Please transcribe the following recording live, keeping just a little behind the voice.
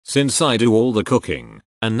Since I do all the cooking,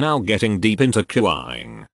 and now getting deep into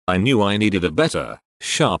QIing, I knew I needed a better,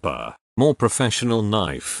 sharper, more professional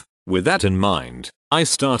knife. With that in mind, I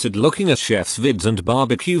started looking at chefs vids and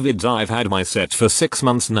barbecue vids. I've had my set for 6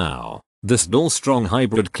 months now. This Dalstrong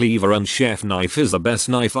hybrid cleaver and chef knife is the best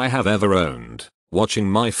knife I have ever owned.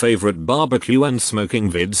 Watching my favorite barbecue and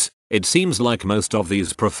smoking vids, it seems like most of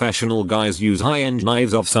these professional guys use high-end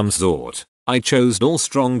knives of some sort. I chose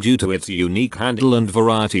Dalstrong due to its unique handle and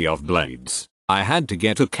variety of blades. I had to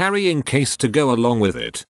get a carrying case to go along with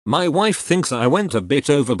it. My wife thinks I went a bit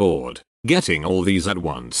overboard, getting all these at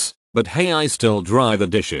once, but hey, I still dry the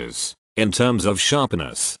dishes. In terms of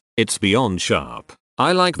sharpness, it's beyond sharp.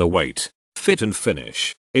 I like the weight, fit and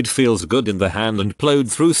finish. It feels good in the hand and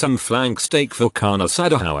plowed through some flank steak for carne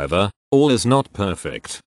asada. However, all is not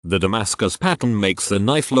perfect. The Damascus pattern makes the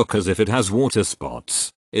knife look as if it has water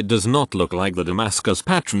spots. It does not look like the Damascus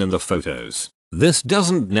pattern in the photos. This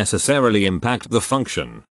doesn't necessarily impact the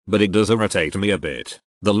function, but it does irritate me a bit.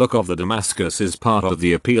 The look of the Damascus is part of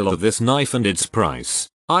the appeal of this knife and its price.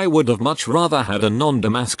 I would have much rather had a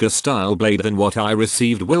non-Damascus style blade than what I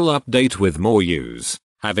received. Will update with more use.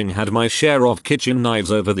 Having had my share of kitchen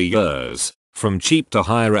knives over the years, from cheap to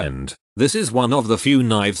higher end, this is one of the few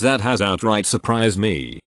knives that has outright surprised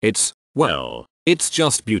me. It's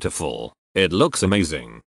just beautiful. It looks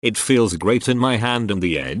amazing. It feels great in my hand and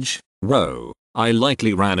the edge. Whoa, I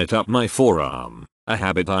lightly ran it up my forearm, a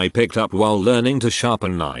habit I picked up while learning to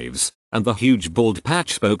sharpen knives, and the huge bald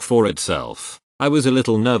patch spoke for itself. I was a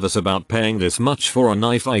little nervous about paying this much for a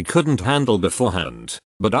knife I couldn't handle beforehand,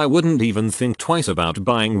 but I wouldn't even think twice about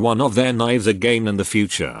buying one of their knives again in the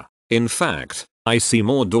future. In fact, I see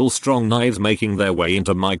more Dalstrong knives making their way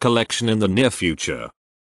into my collection in the near future.